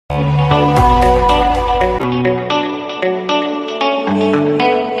So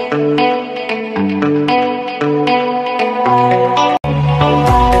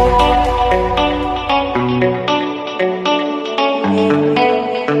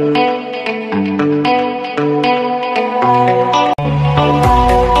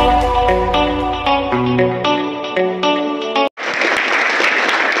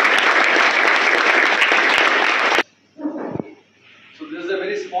this is a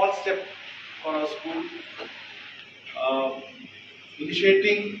very small step for our school,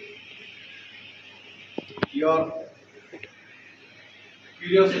 initiating your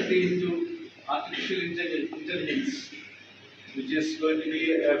curiosity into artificial intelligence, which is going to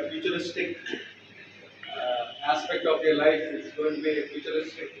be a futuristic aspect of your life. It's going to be a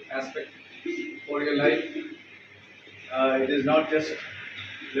futuristic aspect for your life. It is not just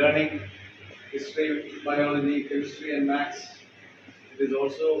learning history, biology, chemistry, and maths. It is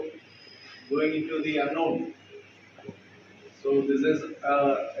also going into the unknown. So this is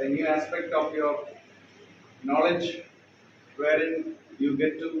a new aspect of your knowledge, wherein you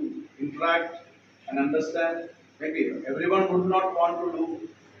get to interact and understand. Maybe everyone would not want to do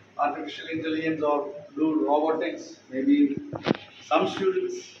artificial intelligence or do robotics. Maybe some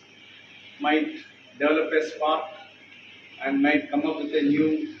students might develop a spark and might come up with a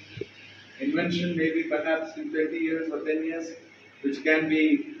new invention, maybe perhaps in 20 years or 10 years, which can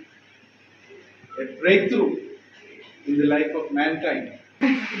be a breakthrough in the life of mankind.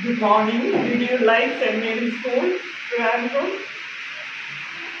 Good morning. Did you like St. Mary's School, Trivandrum?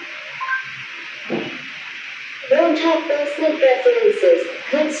 Don't have personal preferences.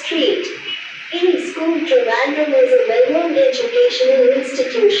 Good street. Any school, Trivandrum is a well-known educational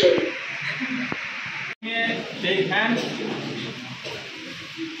institution. Shake hands.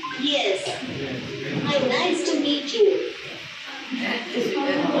 Yes. Hi, nice to meet you.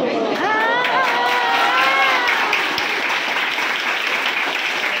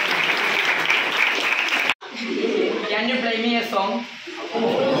 Can you play me a song?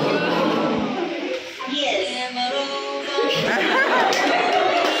 Yes.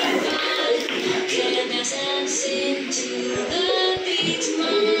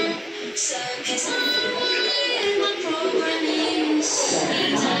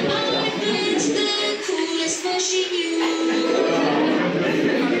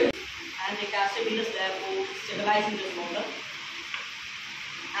 And the caster is there for stabilizing this motor.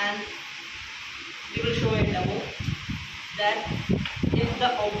 And we will show a demo that if the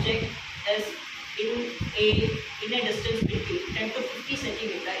object is in a distance between 10 to 50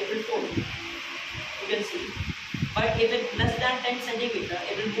 centimeter, it will fall. You can see. But if it's less than 10 centimeter,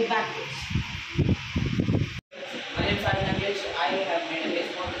 it will move backwards. My name is Nagesh. I have made a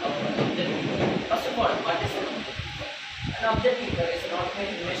response of an object meter. First of all, what is an object meter? An object meter is an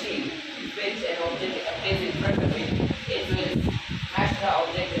automated machine which an object appears in front of it. It will match the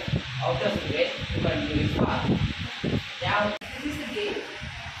object out of the way to continue its path. Now, this is the game.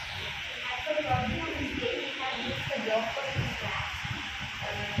 And for the working of this game, we have used the block for the scratch.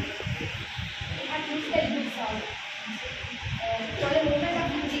 We have used the loop sound. For the movement of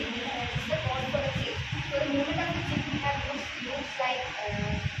the chip, we have used the code for the chip. For the movement of the chip, we have used loops like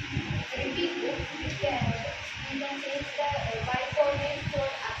repeat loop, which we can change the Y coordinate for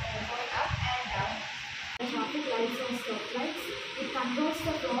going up and down. The traffic lights and stoplights. It controls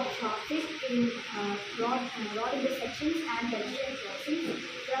the flow of traffic in road intersections and pedestrian crossings.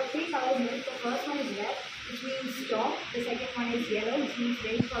 There are three colors in it. The first one is red, which means stop. The second one is yellow, which means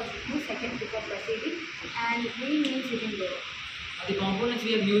wait for a few seconds before proceeding. And green means you can go. The components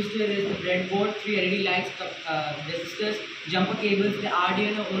we have used here is the breadboard, 3 LED lights, resistors, jumper cables, the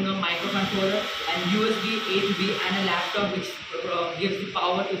Arduino Uno microcontroller, and USB A to B, and a laptop which gives the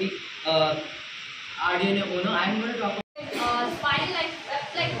power to the Arduino Uno. I am going to talk about Spiral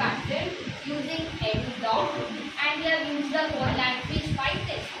like pattern using any dog, and we have used the code language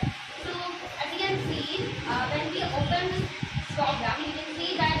Python. So as you can see, when we open this program, you can see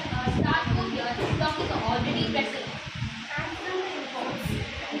that start code here is block is already present. And from the imports,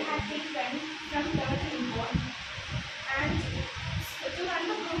 we have taken from third import. And to run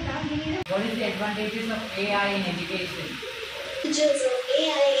the program, we need what is the advantages of AI in education. Features of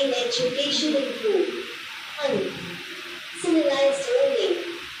AI in education include 1. Personalized learning.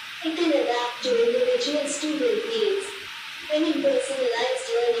 It can adapt to individual student needs. Many personalized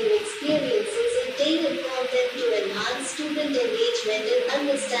learning experiences and tailored content to enhance student engagement and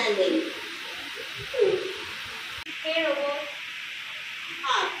understanding. 2. Hey robot,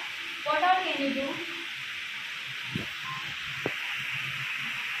 what all can you do?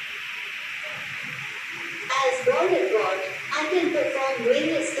 As born abroad, I can perform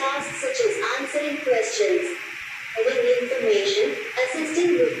various tasks answering questions, giving information,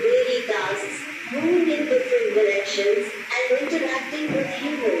 assisting with daily tasks, moving in different directions,